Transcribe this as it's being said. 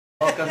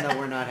Welcome that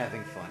we're not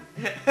having fun.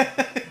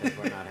 'Cause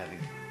we're not having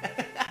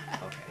fun.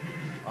 Okay.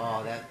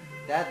 Oh,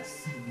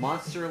 that's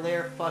Monster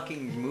Lair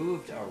fucking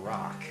moved a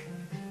rock.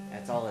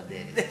 That's all it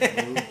did.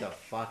 It moved a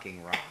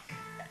fucking rock.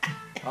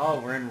 Oh,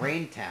 we're in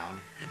Rain Town.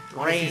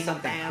 Want to see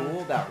something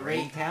cool about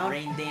Rain Town?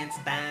 Rain Dance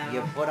Town.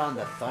 You put on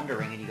the Thunder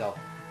Ring and you go,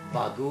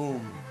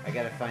 Bagoom. I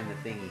gotta find the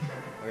thingy.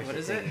 Where's What the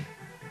is thingy? it?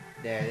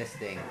 There, this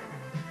thing.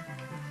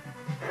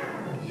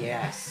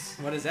 Yes.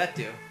 What does that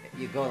do?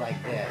 You go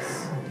like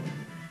this.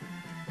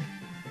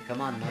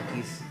 Come on,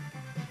 monkeys.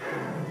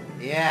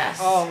 Yes.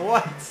 Oh,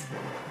 what?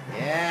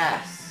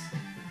 Yes.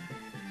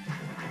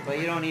 But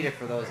you don't need it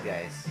for those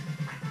guys.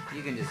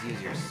 You can just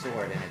use your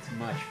sword and it's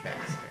much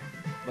faster.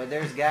 But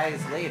there's guys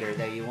later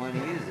that you want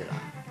to use it on.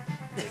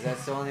 Because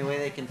that's the only way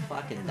they can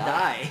fucking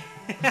die.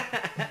 You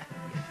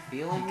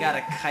feel them? You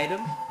gotta kite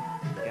him?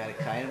 You gotta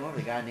kite them over.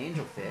 We got an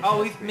angel fish. Oh,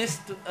 That's we've pretty-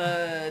 missed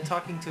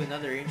talking to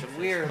another angel fish.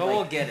 We're but like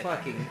we'll get it.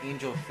 fucking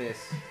angel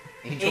fist.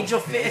 Angel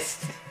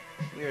fist.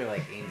 We're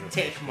like angel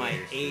Take fish my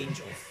haters, dude.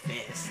 angel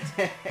fist.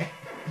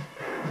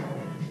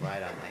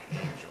 Right on my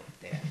angel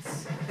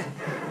dance.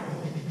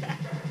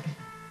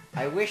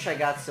 I wish I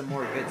got some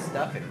more good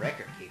stuff in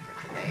Record Keeper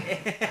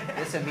today.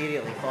 This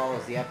immediately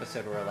follows the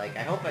episode where like,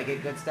 I hope I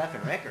get good stuff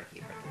in Record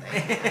Keeper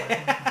today.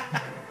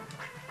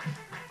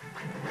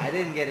 I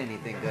didn't get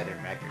anything good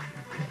in Record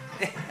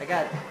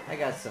Keeper. I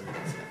got some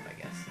good stuff, I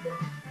guess.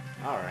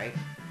 Alright.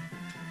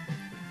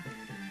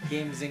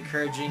 Game's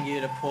encouraging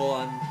you to pull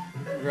on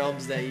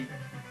realms that you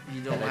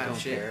don't That I have don't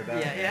shit. care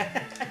about?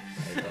 Yeah.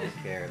 I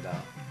don't care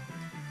about.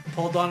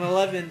 Pulled on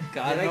 11.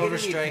 Got an Did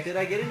overstrike.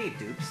 I get any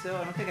dupes though?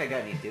 I don't think I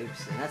got any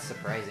dupes, and that's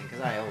surprising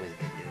because I always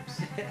get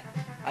dupes.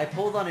 I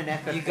pulled on an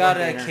FF4 You got a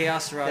banner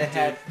Chaos Rod that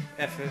had-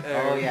 dude.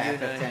 Oh yeah, Unite.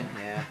 FF10,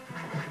 yeah.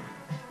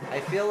 I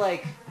feel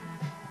like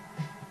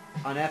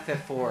on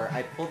FF4,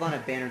 I pulled on a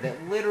banner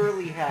that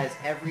literally has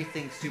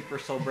everything Super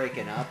Soul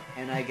breaking up,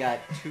 and I got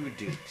 2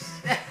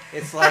 dupes.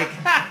 It's like,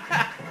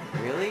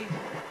 really?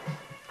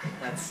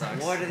 That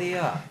sucks. What are the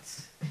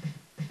odds?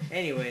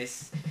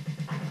 Anyways.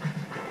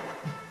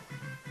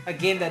 A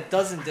game that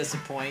doesn't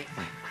disappoint.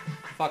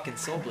 Fucking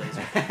Soul Blazer.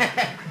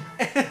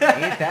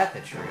 Ain't that the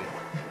truth?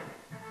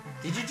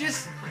 Did you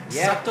just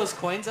Yeah. suck those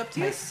coins up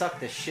to I you? sucked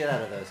the shit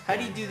out of those. How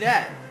do you coins. do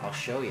that? I'll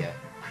show you.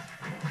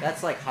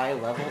 That's like high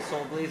level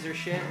Soul Blazer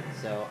shit,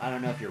 so I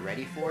don't know if you're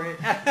ready for it.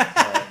 But...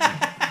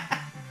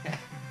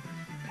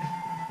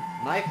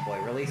 Knife Boy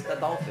released a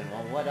dolphin.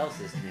 Well, what else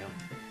is new?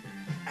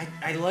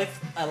 I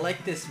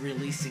like this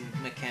releasing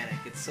mechanic.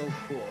 It's so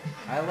cool.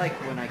 I like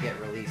when I get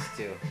released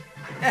too.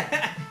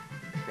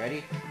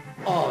 Ready?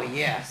 Oh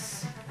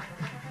yes.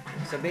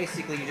 So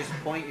basically, you just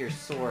point your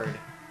sword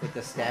with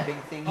the stabbing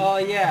thing Oh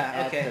yeah,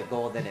 at okay. the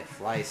goal, then it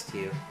flies to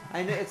you.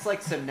 I know it's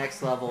like some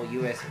next level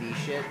USB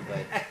shit,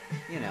 but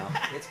you know,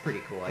 it's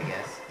pretty cool, I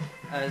guess.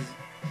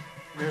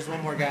 There's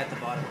one more guy at the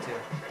bottom too.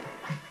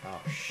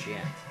 Oh shit.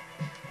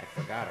 I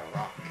forgot a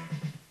rock.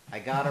 I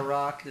got a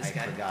rock, This I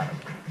guy. forgot a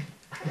rock.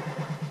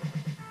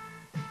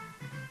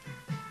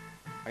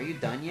 Are you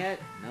done yet?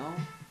 No?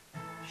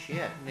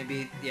 Shit.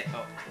 Maybe yeah.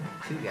 Oh,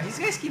 2 guys. these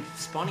guys keep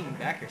spawning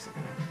back or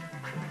something.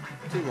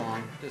 Too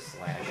long. Just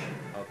slash.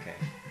 Okay.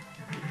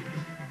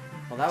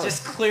 Well, that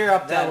Just was clear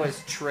up that that.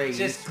 was Trey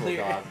just useful,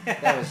 clear- dog.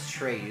 That was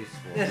Trey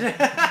useful.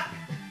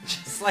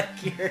 Just like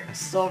your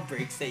soul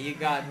breaks that you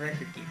got in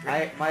Record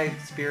Keeper. My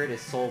spirit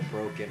is soul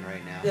broken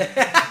right now.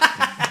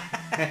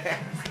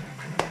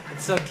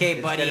 It's okay,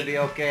 It's buddy. gonna be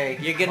okay.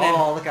 You're gonna-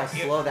 Oh, look how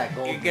slow that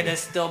gold You're gonna moves.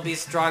 still be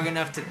strong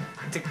enough to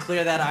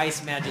clear that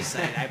ice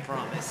magicite, I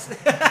promise.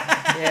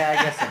 Yeah,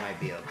 I guess I might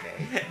be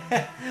okay.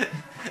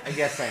 I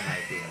guess I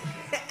might be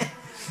okay.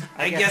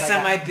 I guess I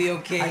got- might be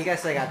okay. I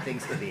guess I got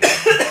things to be.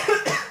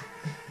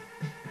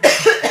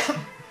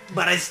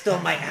 But I still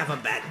might have a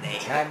bad day.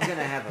 I'm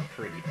gonna have a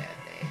pretty bad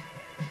day.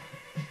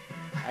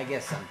 I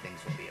guess some things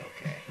will be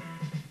okay.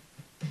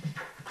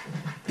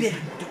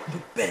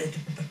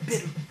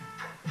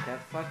 That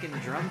fucking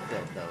drum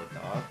fill though,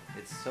 dog.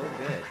 It's so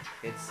good.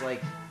 It's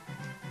like,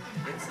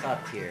 it's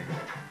top tier.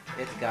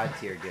 It's god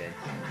tier good.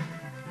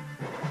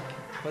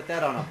 Put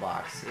that on a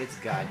box. It's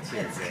god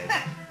tier good.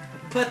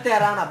 Put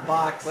that on a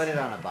box. Put it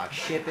on a box.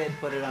 Ship it.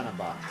 Put it on a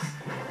box.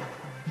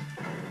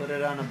 Put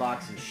it on a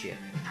box and ship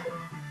it.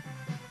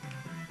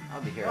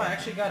 I'll be here. Oh, all I night.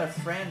 actually got a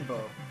Franbo.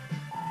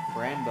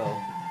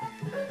 Franbo.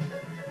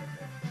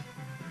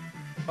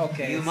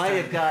 Okay. You it's might time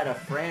have to- got a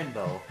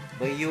Franbo,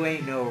 but you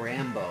ain't no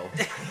Rambo.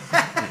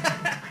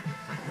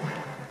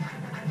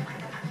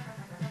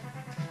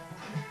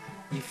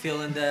 You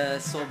feeling the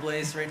Soul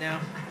Blaze right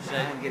now? Should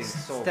I I'm getting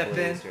soul step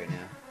blazed in? right now.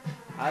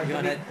 I'm You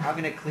gonna,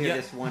 wanna- clear you-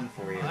 this one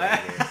for you right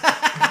here,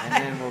 and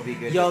then we'll be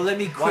good. Yo, let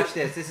me watch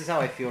this. This is how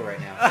I feel right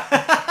now.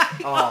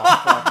 Oh,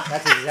 fuck.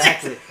 That's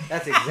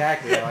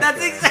exactly how I That's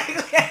feel.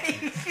 exactly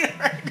how you feel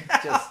right now.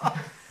 Just,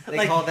 they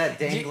Like, call that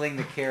you- dangling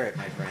the carrot,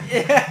 my friend.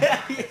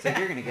 Yeah. It's like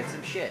you're gonna get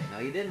some shit. No,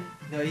 you didn't.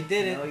 No, you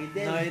didn't. No, you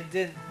didn't. No, you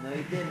didn't. No,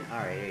 you didn't. All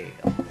right, here you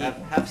go.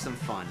 Have some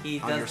fun he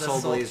on does your the Soul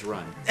soul- Blaze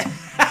run.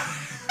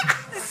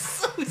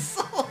 so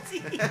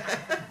salty.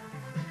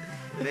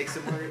 Makes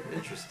it more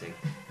interesting.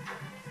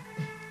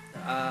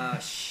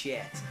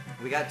 Shit.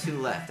 We got 2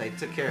 left. I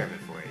took care of it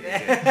for you. You're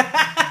good.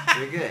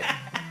 You're good.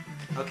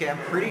 Okay, I'm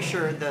pretty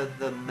sure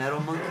the metal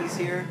monkey's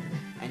here,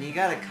 and you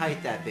gotta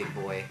kite that big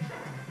boy.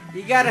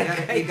 You gotta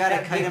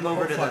kite him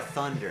over to the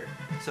thunder.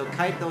 So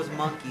kite those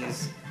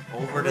monkeys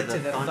over to the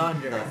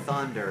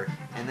thunder,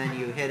 and then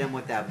you hit him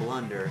with that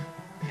blunder,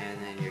 and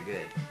then you're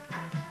good.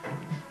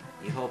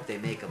 You hope they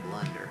make a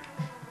blunder.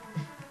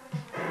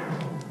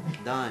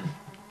 Done.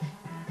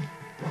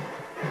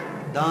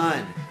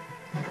 Done.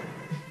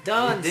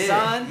 Done,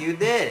 son. You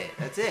did it.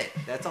 That's it.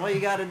 That's all you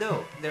gotta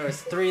do. There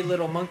was 3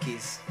 little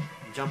monkeys.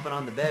 Jumping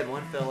on the bed,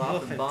 one fell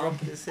off and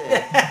bumped his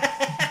head.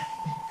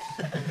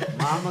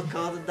 Mama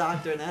called the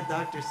doctor, and that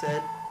doctor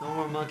said, no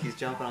more monkeys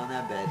jumping on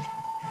that bed.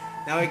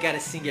 Now we gotta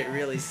sing it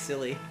really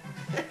silly.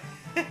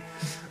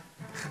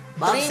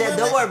 Mom said,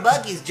 no more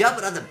monkeys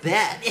jumping on the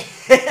bed.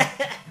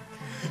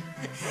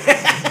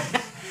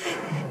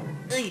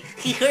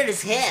 He hurt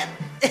his head.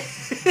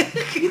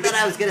 You thought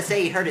I was gonna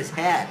say he hurt his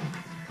head.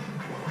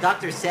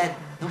 Doctor said,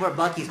 no more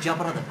monkeys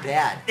jumping on the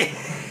bed.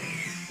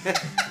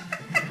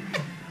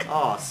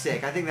 Oh,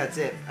 sick. I think that's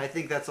it. I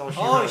think that's all she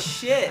wrote.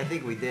 Shit. I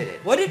think we did it.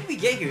 What did we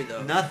get here,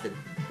 though? Nothing.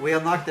 We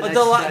unlocked the next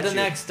statue. The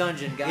next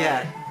dungeon, got Yeah,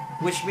 it.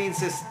 which means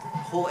this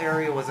whole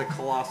area was a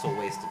colossal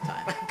waste of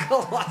time.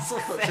 Colossal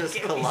Just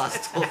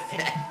colossal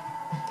fat.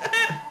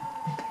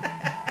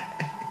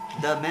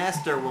 The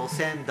master will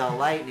send the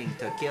lightning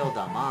to kill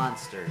the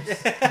monsters. Too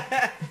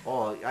late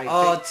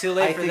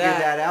I for figured that.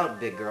 that out,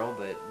 big girl,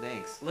 but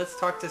thanks. Let's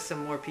talk to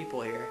some more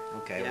people here.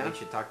 Okay, Yeah? we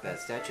should talk to that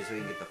statue so we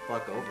can get the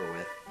fuck over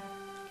with.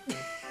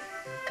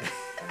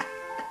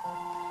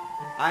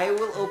 I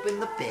will open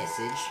the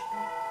passage.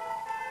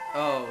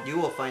 Oh. You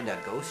will find a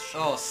ghost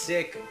ship. Oh,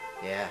 sick.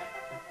 Yeah.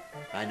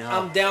 I know.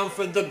 I'm down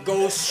for the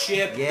ghost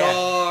ship, yeah.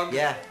 dog.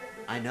 Yeah.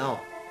 I know.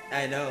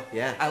 I know.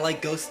 Yeah. I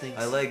like ghost things.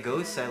 I like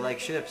ghosts. I like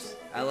ships.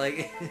 I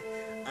like...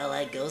 I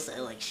like ghosts, I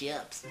like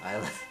ships. I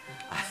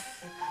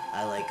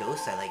like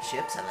ghosts. I like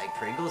ships. I like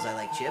Pringles. I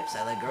like chips.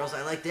 I like girls.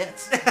 I like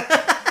dicks.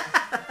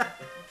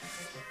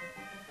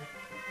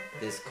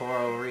 This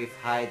coral reef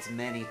hides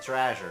many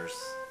treasures.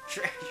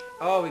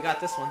 Oh, we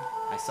got this one.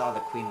 I saw the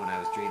queen when I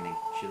was dreaming.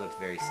 She looked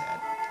very sad.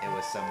 It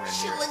was somewhere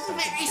She near was something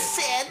very ship.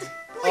 sad.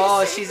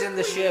 Oh, she's in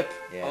the ship.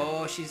 Yeah.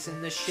 Oh, she's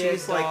in the ship,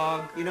 She's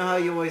dog. like, you know how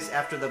you always,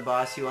 after the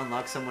boss, you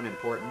unlock someone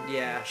important?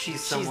 Yeah.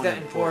 She's someone that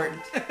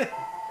important.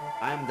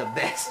 I'm the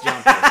best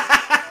jumper.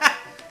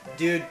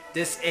 Dude,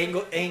 this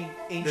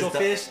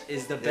angelfish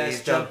is the best He's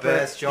the jumper.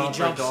 best jumper, He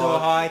jumps dog. so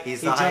high.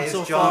 He's he the jumps highest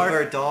so jumper,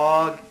 far.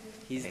 dog.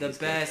 He's Hey, the good.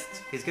 best.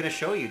 He's gonna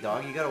show you,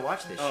 dog. You gotta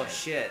watch this Oh, shit.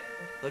 shit.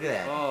 Look at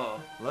that. Oh.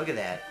 Look at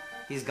that.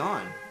 He's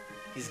gone.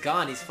 He's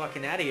gone. He's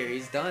fucking out of here.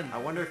 He's done. I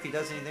wonder if he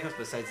does anything else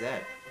besides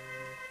that.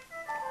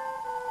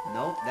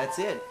 Nope, that's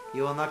it.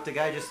 You unlocked a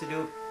guy just to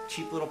do a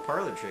cheap little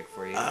parlor trick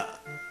for you.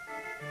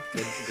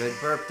 Good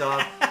burp,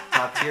 dog.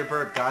 Top tier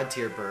burp, god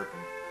tier burp.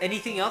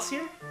 Anything else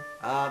here?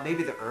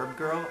 Maybe the herb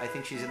girl. I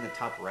think she's in the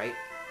top right.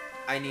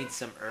 I need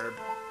some herb.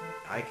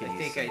 I could I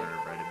use think some I-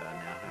 herb right about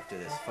now after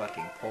this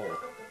fucking poll.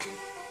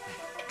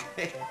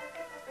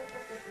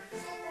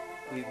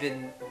 We've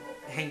been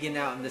hanging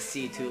out in the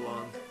sea too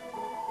long.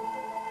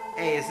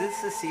 Hey, is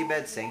this the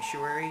Seabed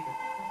Sanctuary?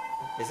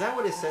 Is that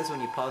what it says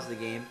when you pause the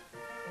game?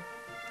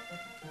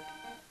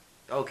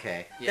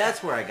 Okay, Yeah.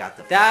 that's where I got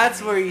the. That's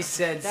fucking where name you from.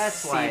 said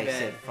That's why I seabed.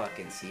 said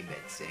fucking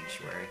Seabed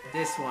Sanctuary.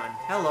 This one.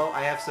 Hello,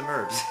 I have some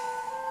herbs.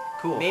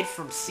 Cool. Made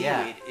from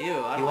seaweed.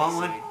 Ew, I don't You want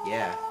like one?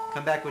 Yeah.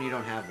 Come back when you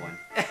don't have one.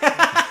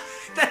 seaweed.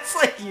 That's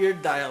like your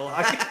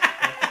dialogue.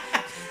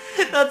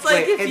 That's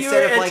like Wait, if you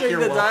were instead of like entering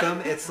you're the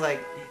welcome, it's like,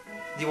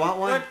 do you want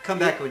one? What? Come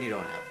back when you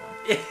don't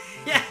have one.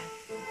 Yeah.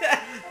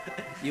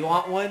 You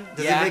want one?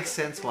 Does yeah. it make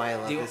sense why I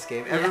love Do you- this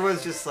game? yeah.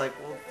 Everyone's just like,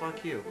 well,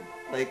 fuck you.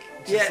 Like,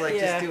 Yeah, just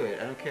yeah. do it.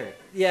 I don't care.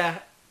 Yeah.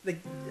 Like,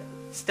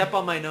 step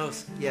on my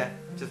nose. Yeah,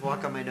 just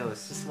walk on my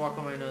nose. Just walk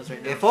on my nose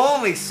right now. If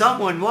only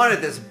someone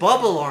wanted this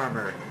bubble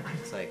armor.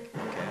 It's like,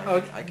 okay,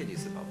 Okay. I could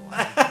use the bubble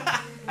armor.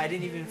 I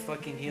didn't even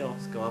fucking heal.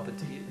 Just go up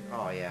into you.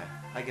 Oh yeah,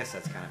 I guess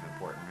that's kind of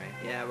important, right?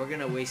 Yeah, we're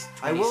gonna waste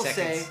I 20 will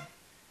seconds. say,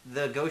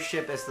 the ghost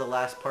ship is the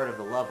last part of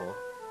the level,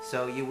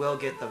 so you will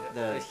get the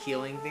the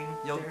healing thing.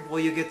 you'll there? well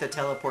you get the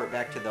teleport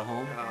back to the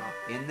home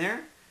Oh. in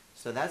there,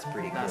 so that's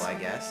pretty cool, That's- I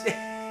guess.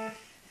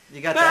 You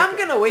got But that. I'm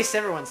gonna waste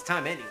everyone's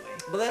time anyway.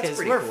 Well, that's 'cause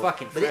pretty we're cool.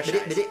 fucking but, fresh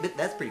eyes. but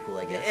that's pretty cool,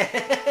 I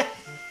guess.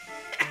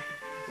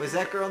 Was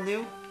that girl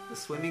new? The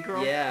swimming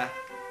girl? Yeah,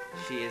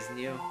 she is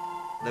new.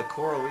 The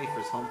coral reef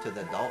is home to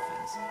the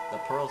dolphins. The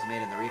pearls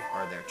made in the reef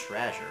are their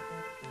treasure.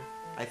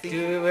 I think.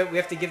 Dude, we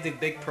have to give the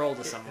big pearl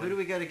to someone. Who do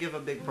we got to give a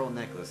big pearl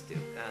necklace to? I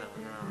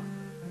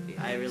don't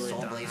know. I really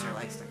Soul don't Blazer know.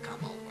 likes to come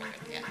over.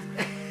 Yeah.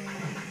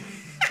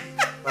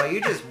 Oh,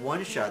 you just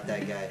one-shot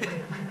that guy.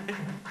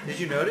 Did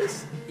you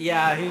notice?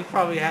 Yeah, he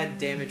probably had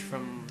damage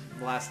from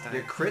last time.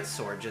 Your crit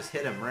sword just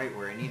hit him right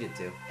where it needed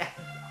to.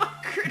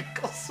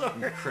 Critical sword.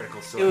 Your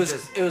critical sword.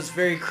 It was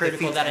very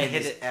critical defeats that I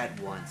hit enemies it. at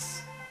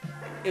once.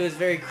 It was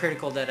very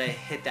critical that I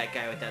hit that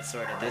guy with that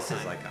sword at This that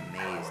is time. like a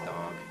maze,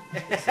 dog.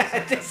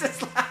 this is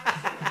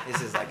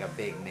This is like a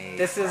big maze.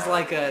 this is dog.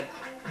 like a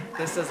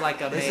This is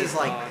like a This maze is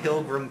like dog.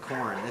 pilgrim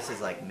corn. This is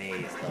like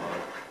maize,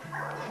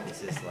 dog.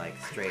 This is like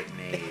straight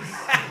maize.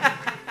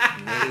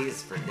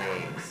 Maize for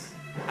days.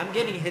 I'm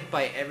getting hit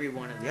by every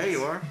one of these. Yeah,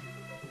 you are.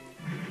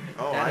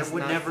 Oh, That I is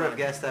would not never have fun.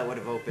 guessed that would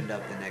have opened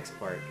up the next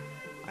part.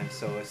 I'm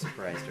so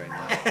surprised right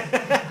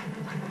now.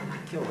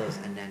 Kill those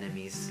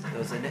anemones.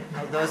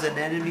 Those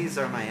anemones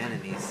are my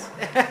enemies.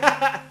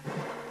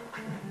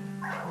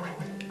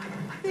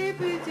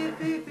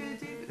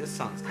 This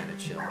song's kind of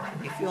chill.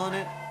 You feeling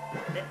it?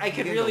 I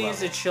could Give really the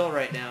use a level. chill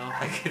right now.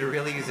 I could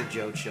really use a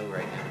Joe chill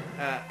right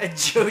now. A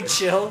Joe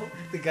Chill,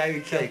 the guy who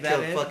Killed killed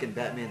Batman. fucking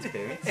Batman's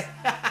parents.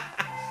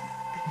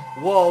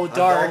 Whoa, A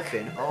dark.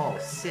 dolphin. Oh,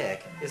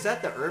 sick. Is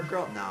that the herb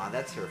girl? Nah,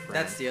 that's her friend.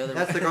 That's the other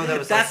That's one. the girl that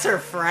was That's like, her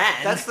friend.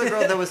 That's the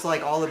girl that was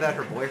like all about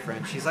her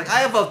boyfriend. She's like, I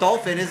have a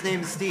dolphin, his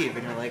name's Steve.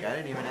 And you're like, I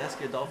didn't even ask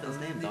your dolphin's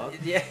name, dog.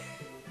 Yeah.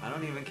 I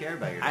don't even care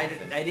about your I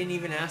dolphin. didn't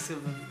even ask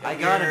him. I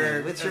got him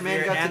in. What's your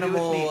man got to do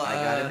with me? I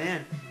got him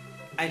in.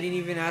 I didn't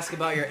even ask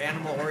about your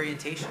animal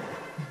orientation.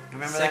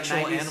 Remember Sexual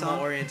that 90s animal song?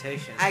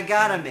 orientation. I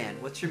got him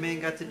in. What's your man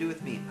got to do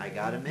with me? I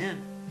got him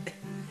in.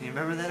 You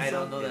remember that song? I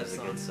don't know It that was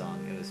song. a good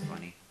song. It was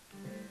funny.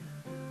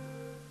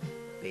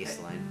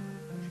 Baseline.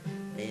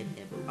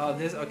 Oh,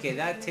 this okay.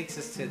 That takes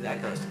us to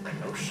That goes to the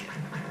oh shit.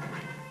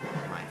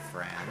 My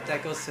friend.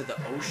 That goes to the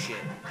oh shit.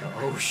 The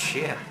oh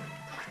shit.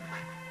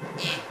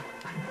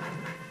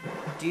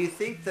 Do you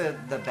think the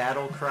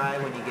battle cry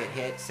when you get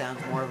hit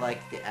sounds more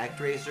like the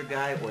ActRaiser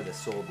guy or the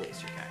Soul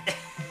Blazer guy?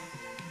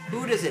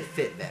 Who does it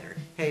fit better?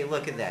 Hey,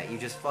 look at that. You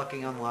just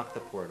fucking unlocked the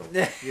portal.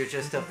 You're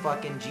just a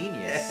fucking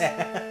genius.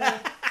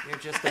 You're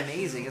just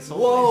amazing. It's Soul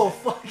Whoa, Blazer.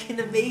 fucking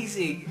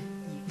amazing.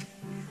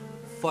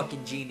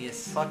 Fucking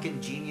genius. Fucking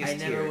genius I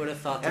tier. never would have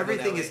thought to go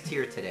Everything that is way.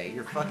 tier today.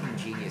 You're fucking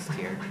genius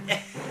tier.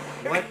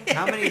 What?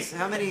 How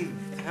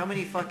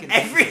many fucking...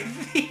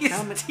 Everything is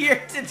How ma- tier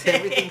today.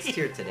 Everything's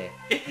tier today.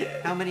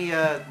 How many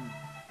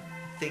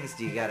things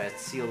do you gotta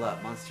seal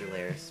up? Monster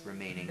layers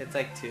remaining. It's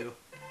like 2.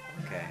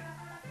 Okay.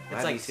 It's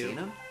Have like you 2. seen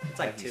them? It's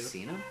like Have you 2.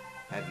 seen them?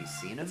 Have you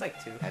seen them? It's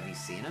like 2. Have you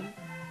seen them?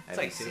 Have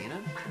like you 2. seen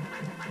them?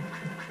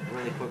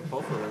 Really quick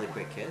pull for a really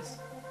quick kiss.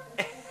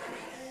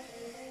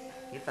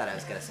 You thought I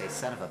was gonna say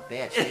son of a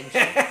bitch, didn't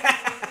you?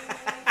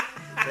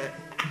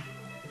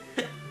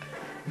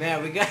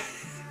 Man, we got.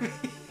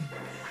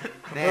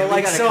 Man, We're we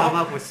like gotta so- come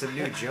up with some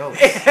new jokes.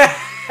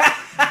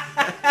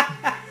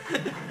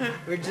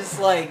 We're just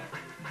like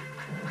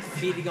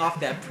feeding off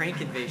that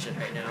prank invasion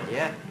right now.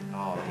 Yeah.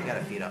 Oh, you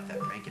gotta feed off that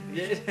prank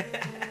invasion.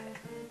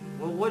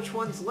 Well, which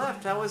one's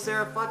left? How is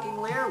there a fucking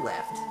lair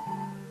left?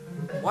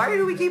 Why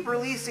do we keep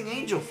releasing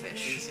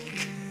angelfish?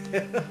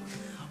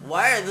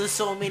 Why are there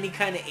so many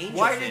kind of angel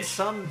Why fish? did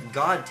some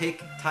god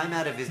take time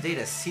out of his day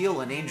to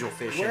seal an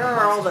angelfish? in Where a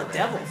are all the monster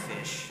lair?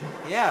 devilfish?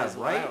 Yeah, That's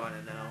what I right? want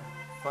to know.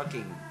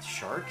 Fucking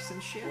sharks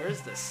and shit?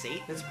 Where's the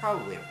Satan? It's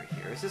probably over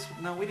here. Is this...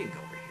 No, we didn't go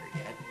over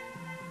here yet.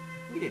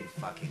 We didn't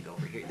fucking go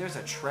over here. There's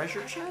a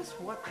treasure chest?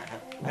 What the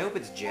hell? I hope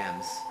it's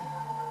gems.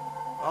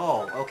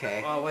 Oh,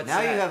 okay. Oh, what's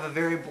now that? you have a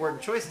very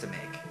important choice to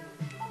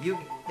make.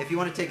 If you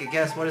want to take a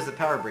guess, what does the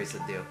power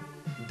bracelet do?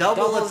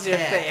 Doubles your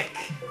attack. thick.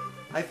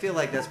 I feel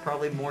like that's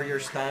probably more your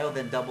style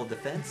than double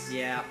defense.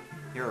 Yeah.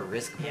 You're a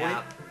risk boy.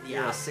 Yeah, You're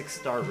yeah. a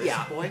 6-star risk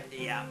Yeah. boy.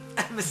 Yeah.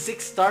 I'm a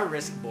 6-star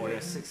risk boy. You're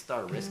a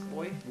 6-star risk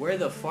boy. Where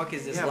the fuck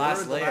is this Yeah,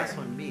 last where would layer? the last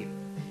one be?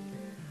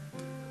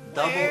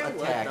 Double Where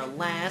attack. would the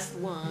last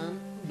one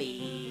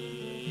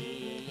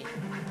be?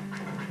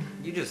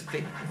 You just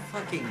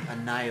fucking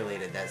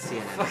annihilated that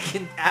CNN.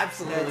 Fucking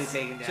absolutely That's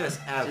taken down. Just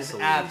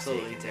absolutely,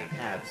 absolutely taken taken down.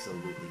 down.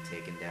 Absolutely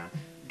taken down.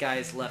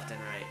 Guys left and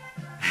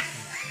right.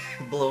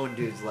 Blowing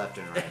dudes left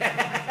and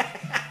right.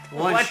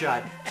 One What?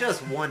 shot.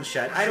 Just one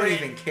shot. I don't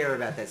Great. even care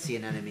about that sea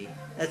anemone.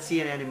 That sea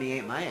anemone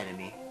ain't my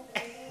enemy.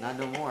 Not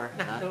no more.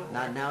 Not no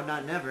Not now,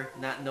 not never.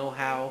 Not know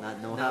how.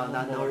 Not no how,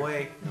 not no more.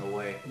 way. No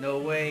way. No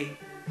way.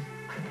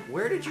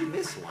 Where did you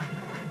miss one?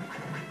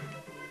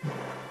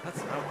 That's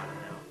what I want to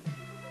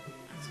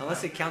know.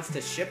 Unless it counts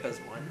the ship as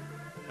one.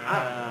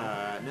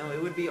 No,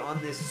 it would be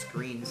on this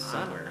screen I don't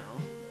somewhere.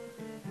 know.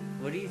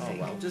 What do you Oh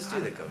think? well, just I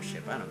do the don't ghost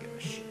ship. I don't give a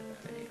shit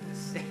about any of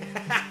this.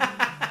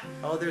 know.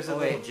 Oh, there's a Oh,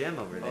 little wait. gem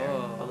over there.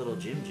 Oh. A little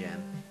gem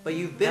jam. But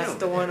you've been That's over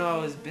the one there. I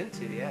always been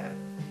to, yeah.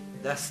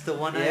 That's the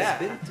one Yeah. I've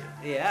been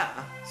to. Yeah.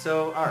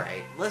 So, all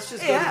right, let's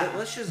just Yeah.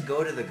 let's just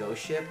go to the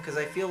ghost ship because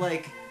I feel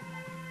like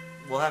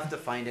we'll have to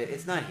find it.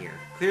 It's not here.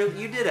 Clearly,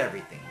 you did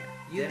everything here.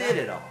 You Did did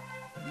I? it all.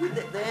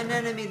 An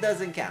enemy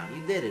doesn't count.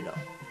 You did it all.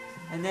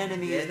 An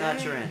enemy is Did not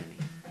I? your enemy.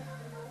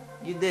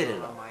 You did it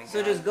Oh all. my So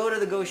God. just go to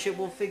the ghost ship.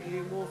 We'll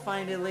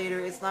find it later.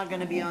 It's not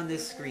gonna be on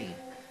this screen.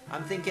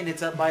 I'm thinking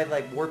it's up by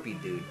like Warpy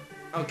Dude.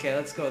 Okay,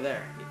 let's go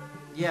there.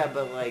 Yeah,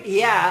 but like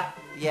Yeah.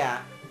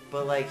 yeah,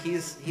 but like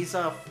he's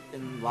off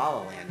in La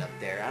La Land up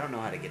there. I don't know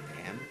how to get to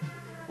him.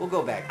 We'll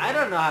go back. I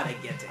don't know how to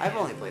get to I've him.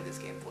 only played this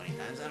game 20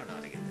 times. I don't know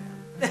how to get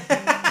to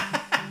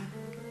him.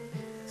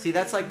 See,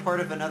 that's like part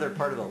of another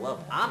part of the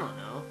level. I don't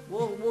know.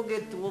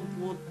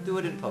 We'll do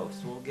it in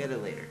post. We'll get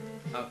it later.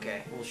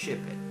 Okay. We'll ship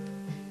it.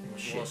 We'll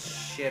ship We'll it.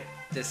 ship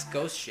this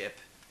ghost ship.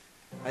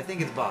 I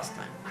think it's boss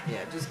time. Yeah,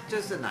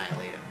 just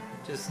annihilate him.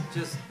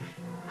 Just,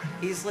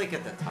 he's like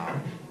at the top.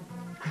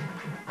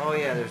 Oh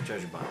yeah, there's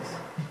treasure box.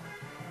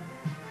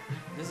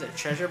 There's a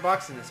treasure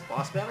box in this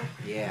boss battle?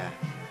 Yeah.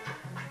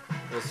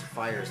 Those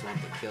fires want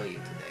to kill you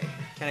today.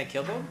 Can I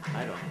kill them?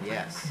 I don't.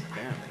 Yes,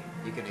 apparently.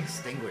 You can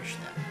extinguish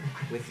them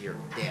with your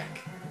dick.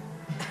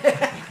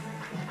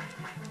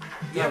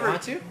 Do I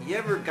want to? You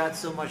ever got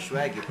so much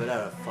swag you put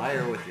out a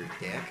fire with your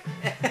dick?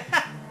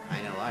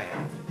 I know I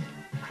have.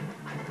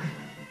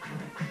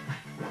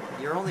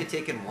 You're only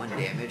taking 1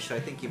 damage, so I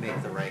think you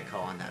make the right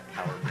call on that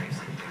power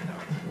bracelet, big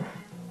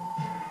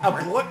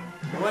dog. What?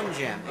 1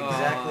 gem,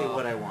 exactly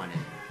what I wanted.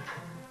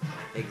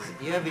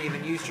 You haven't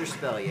even used your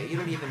spell yet. You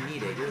don't even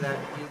need it. You're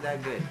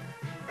that good.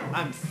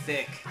 I'm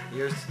thick.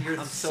 You're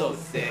I'm so so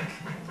thick.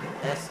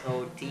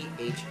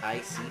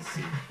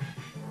 SOTHICC.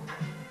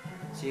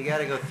 So you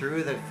gotta go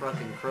through the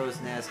fucking crow's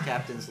nest,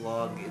 captain's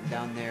log,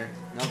 down there.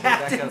 No,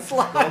 Captain's go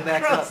back log, up. Go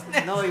back crow's up.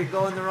 nest. No, you're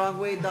going the wrong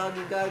way, dog.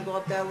 You gotta go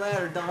up that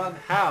ladder, dog.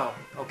 How?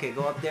 Okay,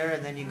 go up there,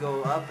 and then you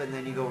go up, and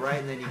then you go right,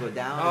 and then you go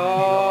down, and then you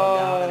go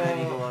down, and then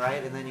you go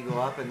right, and then you go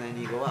up, and then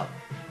you go up.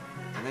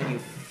 And then you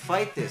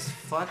fight this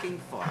fucking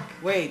fuck.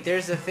 Wait,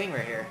 there's a thing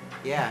right here.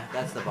 Yeah,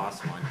 that's the boss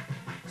one.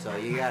 So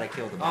you gotta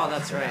kill the boss. Oh,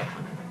 that's for that right.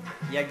 one.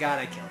 You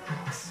gotta kill the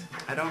boss.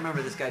 I don't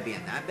remember this guy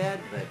being that bad,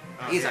 but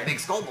he's a Okay. big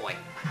skull boy.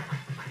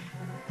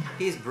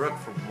 He's Brook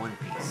from One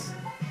Piece.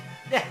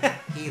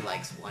 He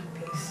likes One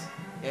Piece.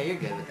 Yeah, you're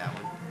good with that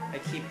one. I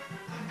keep...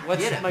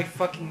 What's Get him. my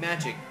fucking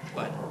magic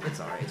button? It's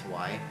alright, it's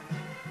Y.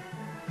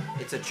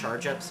 It's a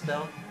charge up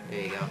spell.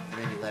 There you go.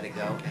 And then you let it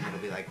go, and it'll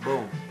be like,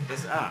 boom. I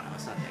don't know,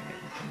 it's not that good.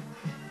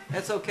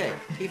 That's okay.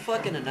 He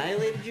fucking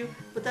annihilated you,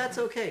 but that's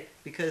okay.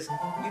 Because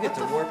you get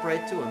to warp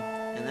right to him.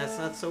 And that's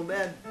not so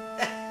bad.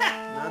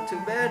 Not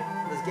too bad.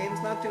 This game's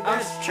not too I bad.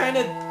 was trying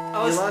to...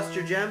 You lost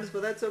your gems,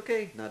 but that's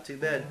okay. Not too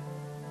bad.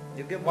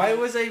 You'll get more. Why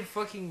was I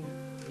fucking...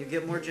 You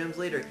get more gems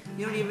later.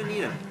 You don't even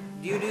need them.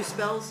 Do you do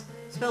spells?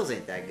 Spells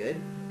ain't that good.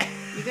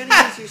 You're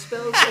gonna use your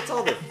spells. That's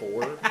all they're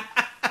for.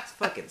 It's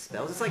fucking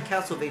spells. It's like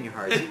Castlevania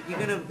Hearts.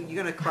 You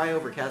gonna cry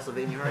over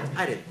Castlevania Hearts?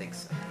 I didn't think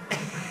so.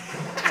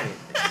 I didn't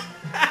think so.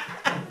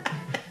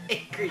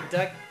 Angry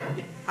Duck.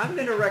 I'm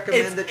gonna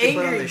recommend It's that you put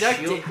on Angry the Duck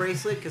shield Day.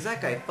 bracelet because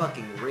that guy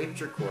fucking raped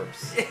your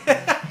corpse.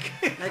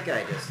 That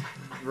guy just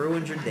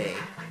ruined your day.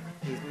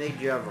 He's made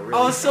you have a really.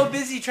 I was so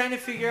busy trying to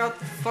figure out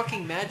the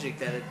fucking magic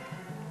that it...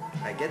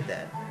 I get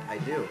that. I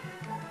do.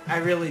 I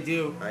really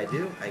do. I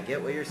do. I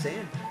get what you're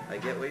saying. I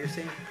get what you're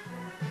saying.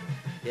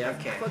 Yeah,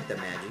 Okay. fuck the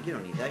magic. You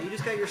don't need that. You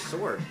just got your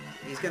sword.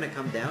 He's gonna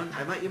come down.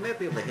 You might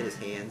be able to hit his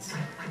hands.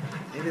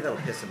 Maybe that'll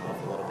piss him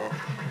off a little bit.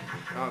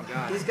 Oh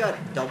god. He's got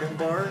double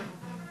bar.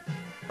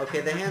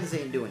 Okay, the hands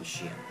ain't doing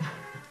shit.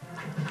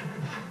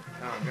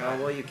 Oh Oh, god.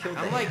 well, you killed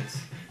the I'm like...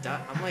 hands.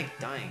 I'm like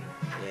dying.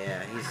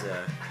 Yeah,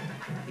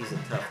 he's a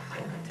tough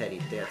Teddy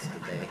Tits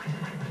today.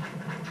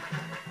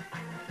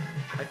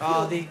 I feel,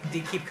 Oh, they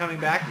keep coming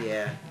back?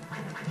 yeah.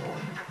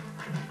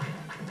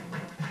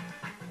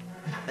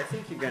 I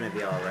think you're gonna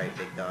be all right,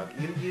 big dog.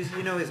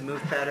 You know his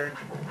move pattern.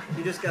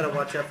 You just gotta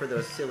watch out for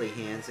those silly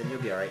hands, and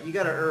you'll be all right. You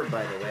got a herb,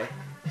 by the way.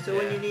 So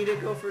when Yeah. you need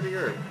it, go for the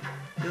herb.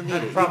 You'll need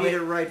I'm it. probably- you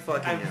need it right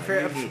fucking now.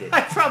 You need it.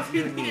 I probably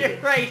You need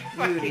it right You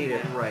fucking need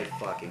it now. right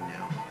fucking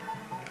now.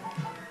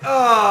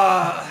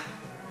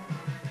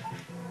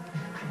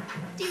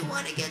 Do you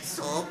want to get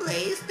soul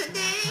blazed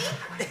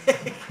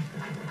today?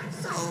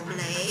 Soul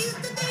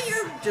blazed today?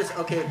 You're Just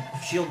okay.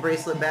 Shield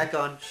bracelet back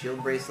on.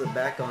 Shield bracelet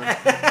back on.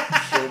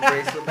 Shield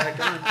bracelet back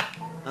on.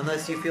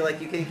 Unless you feel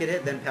like you can't get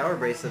hit, then power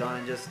bracelet on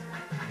and just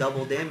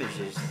double damage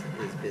his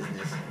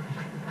business.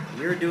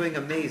 You're doing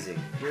amazing.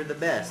 You're the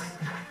best.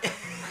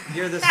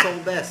 You're the soul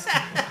best.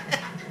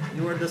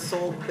 You are the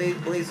soul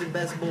blazer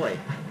best boy.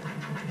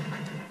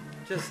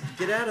 Just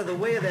get out of the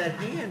way of that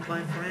hand,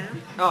 my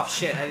friend. Oh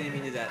shit, I didn't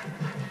mean to do that.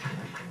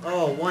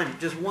 Oh, one.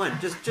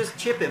 Just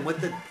chip him with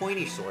the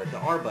pointy sword, the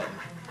R button.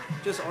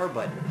 Just R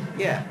button.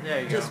 Yeah.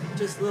 There you just, go.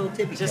 Just little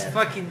tippy Just tap.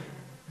 fucking...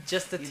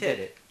 Just a You tip. did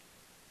it.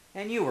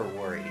 And you were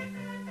worried.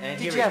 And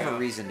Did here you we have go. a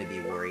reason to be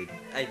worried?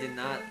 I did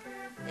not.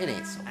 It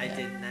ain't so I bad.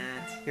 did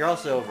not. You're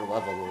also over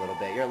leveled a little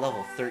bit. You're at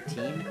level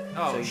 13.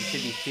 Oh, so you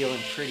should be feeling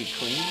pretty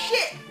clean.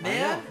 Shit, I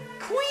man. know.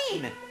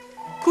 Queen!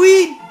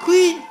 Queen!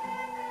 Queen!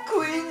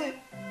 Queen!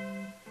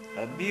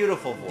 A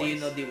beautiful voice. Do you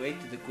know the way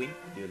to the queen?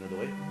 Do you know the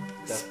way?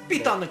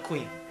 Spit on the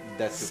queen.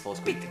 That's the full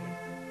Spit.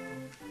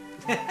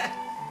 queen.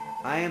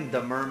 I am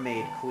the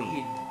mermaid queen.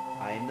 Queen.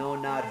 I know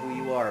not who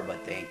you are,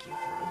 but thank you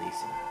for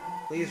releasing me.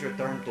 Please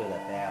return to the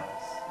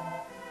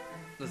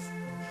palace.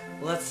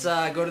 Let's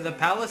go to the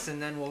palace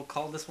and then we'll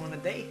call this one a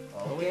day.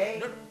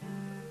 Okay.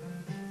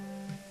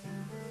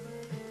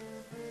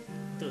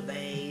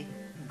 today.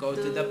 Go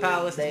to the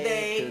palace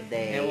today,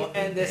 and we'll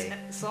end this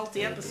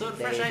salty episode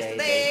Fresh Ice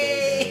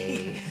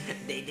today.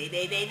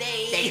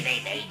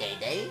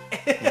 Day.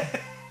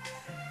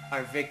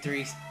 Our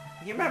victories.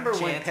 You remember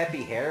when Chant.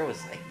 Peppy Hair was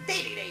like,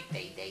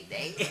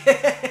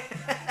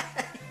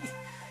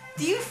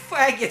 Do you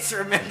faggots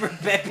remember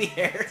Peppy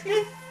Hair?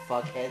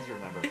 fuckheads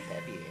remember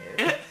Peppy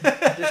Hair?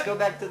 Just go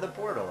back to the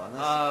portal on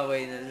this. Oh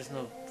wait, no, there's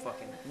no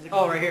fucking.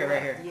 Oh, right here,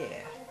 right here. Yeah.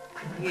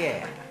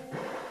 Yeah.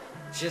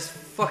 Just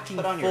fucking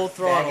Put on full your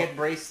throttle. faggot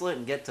bracelet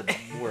and get to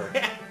work.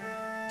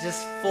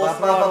 Just full Ba ba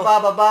throttle. ba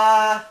ba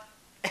ba.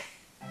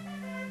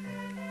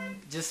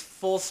 Just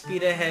full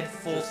speed ahead,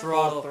 full Just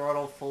throttle Full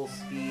throttle, full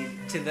speed,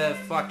 to the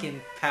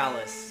fucking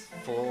palace.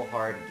 full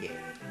hard gay.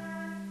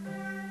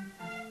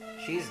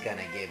 She's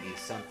gonna give you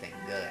something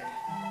good.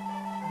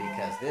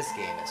 Because this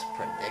game is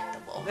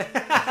predictable.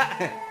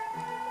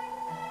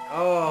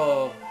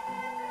 Oh.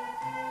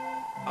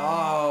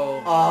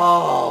 Oh.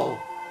 Oh!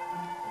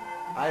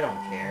 I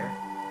don't care.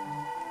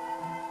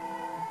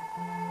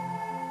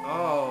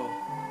 Oh.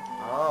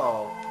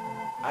 Oh.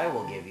 I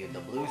will give you the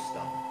blue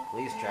stone.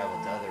 Please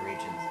travel to other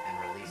regions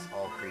and release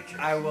all creatures.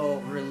 I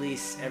will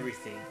release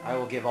everything. I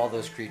will give all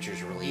those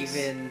creatures release.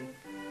 Even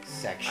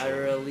Section. I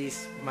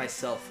release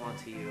myself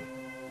onto you.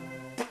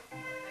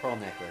 Pearl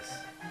necklace.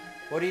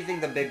 What do you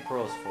think the big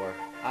pearl's for?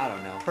 I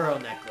don't know. Pearl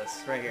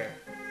necklace, right here.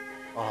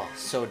 Oh,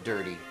 so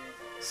dirty.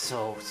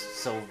 So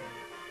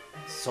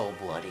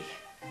bloody.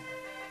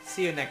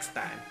 See you next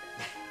time.